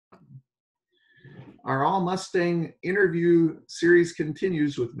Our ALL Mustang interview series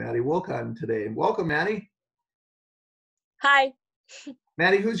continues with Madalynn Wulkan today. Welcome, Maddy. Hi.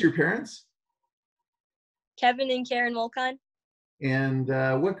 Maddy, who's your parents? Kevin and Karen Wulkan. And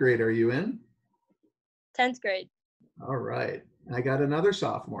what grade are you in? 10th grade. All right. I got another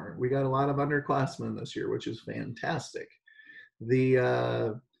sophomore. We got a lot of underclassmen this year, which is fantastic.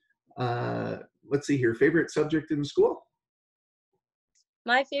 Let's see here, favorite subject in school?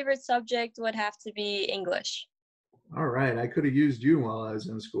 My favorite subject would have to be English. All right. I could have used you while I was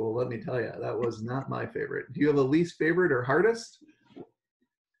in school. Let me tell you, that was not my favorite. Do you have a least favorite or hardest?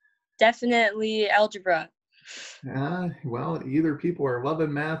 Definitely algebra. Well, either people are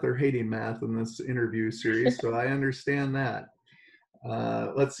loving math or hating math in this interview series, so I understand that.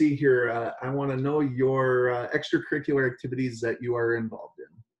 Let's see here. I want to know your extracurricular activities that you are involved in.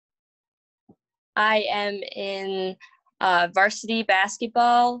 I am in varsity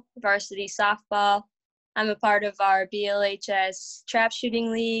basketball, varsity softball. I'm a part of our BLHS trap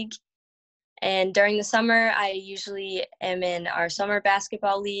shooting league. And during the summer, I usually am in our summer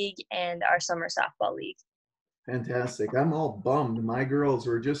basketball league and our summer softball league. Fantastic. I'm all bummed. My girls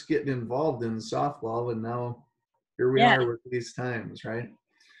were just getting involved in softball, and now here we are with these times, right?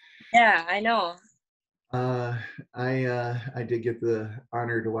 Yeah, I know. I did get the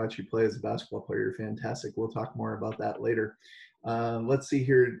honor to watch you play as a basketball player. You're fantastic. We'll talk more about that later. Let's see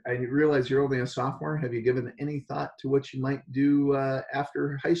here. I realize you're only a sophomore. Have you given any thought to what you might do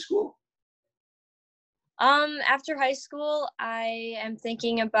after high school? After high school, I am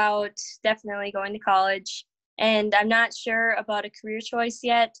thinking about definitely going to college, and I'm not sure about a career choice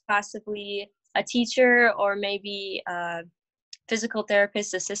yet, possibly a teacher or maybe a physical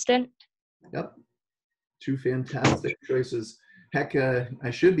therapist assistant. Yep. Two fantastic choices. Heck,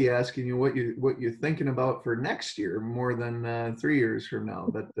 I should be asking you what you're thinking about for next year more than 3 years from now,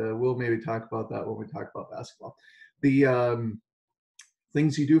 but we'll maybe talk about that when we talk about basketball. The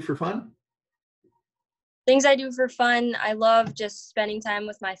things you do for fun? Things I do for fun, I love just spending time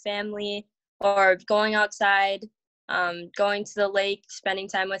with my family or going outside, going to the lake, spending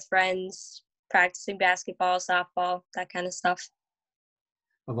time with friends, practicing basketball, softball, that kind of stuff.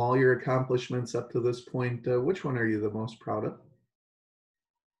 Of all your accomplishments up to this point, which one are you the most proud of?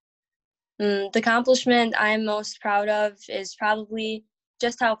 The accomplishment I'm most proud of is probably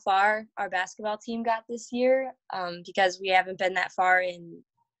just how far our basketball team got this year, because we haven't been that far in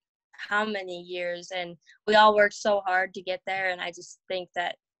how many years, and we all worked so hard to get there, and I just think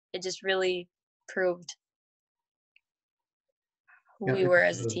that it just really proved who we were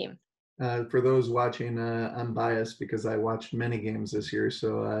as a team. For those watching, I'm biased because I watched many games this year,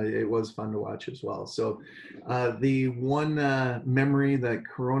 so it was fun to watch as well. So the one memory that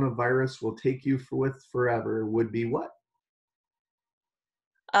coronavirus will take you with forever would be what?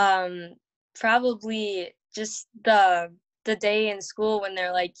 Probably just the day in school when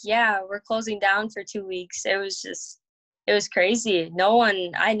they're like, yeah, we're closing down for 2 weeks. It was crazy.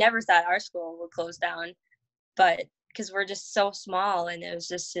 I never thought our school would close down, but because we're just so small, and it was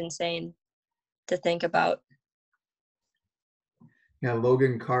just insane to think about. Yeah,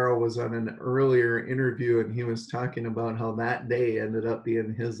 Logan Carl was on an earlier interview, and he was talking about how that day ended up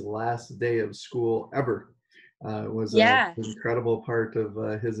being his last day of school ever. It was an incredible part of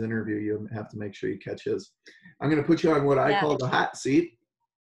his interview. You have to make sure you catch his. I'm going to put you on what I call the hot seat.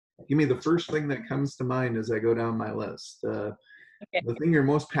 Give me the first thing that comes to mind as I go down my list. The thing you're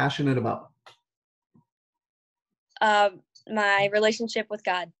most passionate about. My relationship with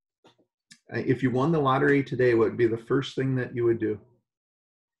God. If you won the lottery today, what would be the first thing that you would do?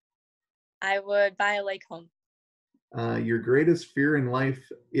 I would buy a lake home. Your greatest fear in life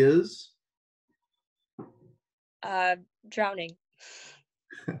is? Drowning.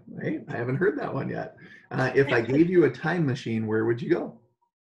 Hey, I haven't heard that one yet. If I gave you a time machine, where would you go?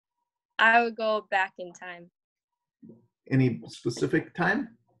 I would go back in time. Any specific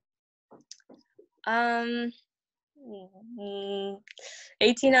time? 1800s.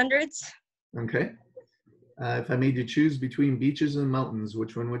 Okay. If I made you choose between beaches and mountains,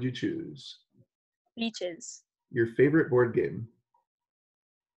 which one would you choose? Beaches. Your favorite board game?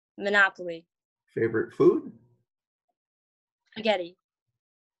 Monopoly. Favorite food? Spaghetti.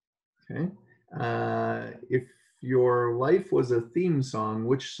 Okay. If your life was a theme song,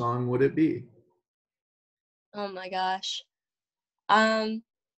 which song would it be? Oh my gosh.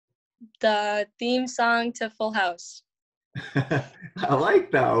 The theme song to Full House. I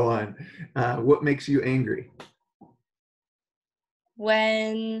like that one. What makes you angry?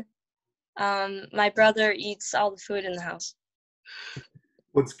 When my brother eats all the food in the house.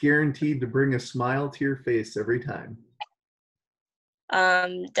 What's guaranteed to bring a smile to your face every time?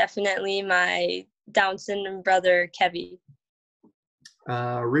 Definitely my Down syndrome brother, Kevy.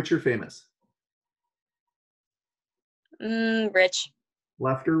 Rich or famous? Rich.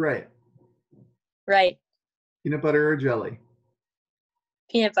 Left or right? Right. Peanut butter or jelly?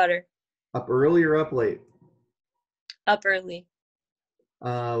 Peanut butter. Up early or up late? Up early.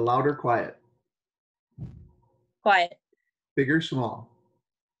 Loud or quiet? Quiet. Big or small?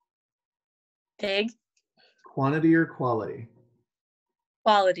 Big. Quantity or quality?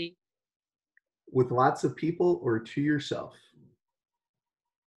 Quality. With lots of people or to yourself?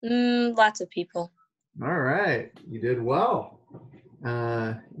 Lots of people. All right, you did well.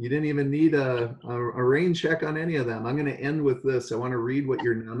 You didn't even need a rain check on any of them. I'm going to end with this. I want to read what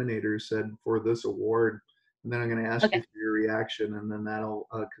your nominators said for this award, and then I'm going to ask you for your reaction, and then that'll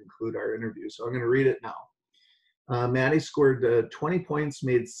conclude our interview. So I'm going to read it now. Maddy scored 20 points,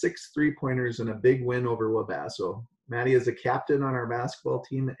 made 6 3-pointers, and a big win over Wabasso. Maddy is a captain on our basketball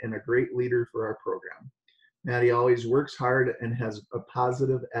team and a great leader for our program. Maddy always works hard and has a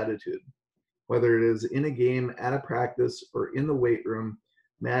positive attitude. Whether it is in a game, at a practice, or in the weight room,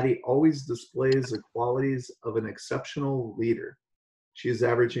 Maddy always displays the qualities of an exceptional leader. She is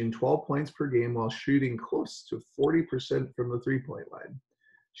averaging 12 points per game while shooting close to 40% from the three-point line.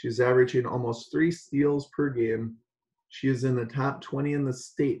 She is averaging almost 3 steals per game. She is in the top 20 in the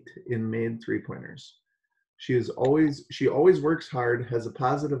state in made three-pointers. She always works hard, has a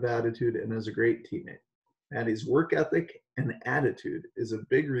positive attitude, and is a great teammate. Maddy's work ethic and attitude is a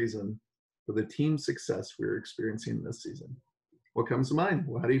big reason for the team success we're experiencing this season. What comes to mind?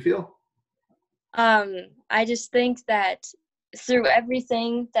 How do you feel? I just think that through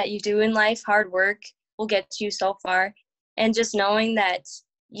everything that you do in life, hard work will get you so far. And just knowing that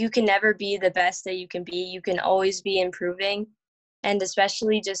you can never be the best that you can be, you can always be improving. And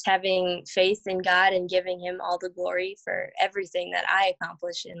especially just having faith in God and giving him all the glory for everything that I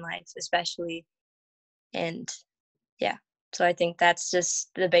accomplish in life, especially. And yeah. So I think that's just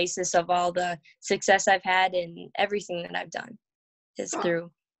the basis of all the success I've had and everything that I've done is through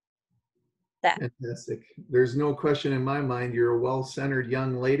that. Fantastic. There's no question in my mind you're a well-centered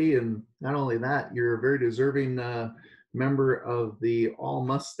young lady, and not only that, you're a very deserving member of the ALL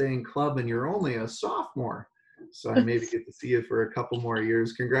Mustang Club, and you're only a sophomore. So I maybe get to see you for a couple more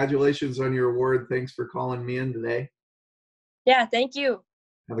years. Congratulations on your award. Thanks for calling me in today. Yeah, thank you.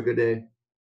 Have a good day.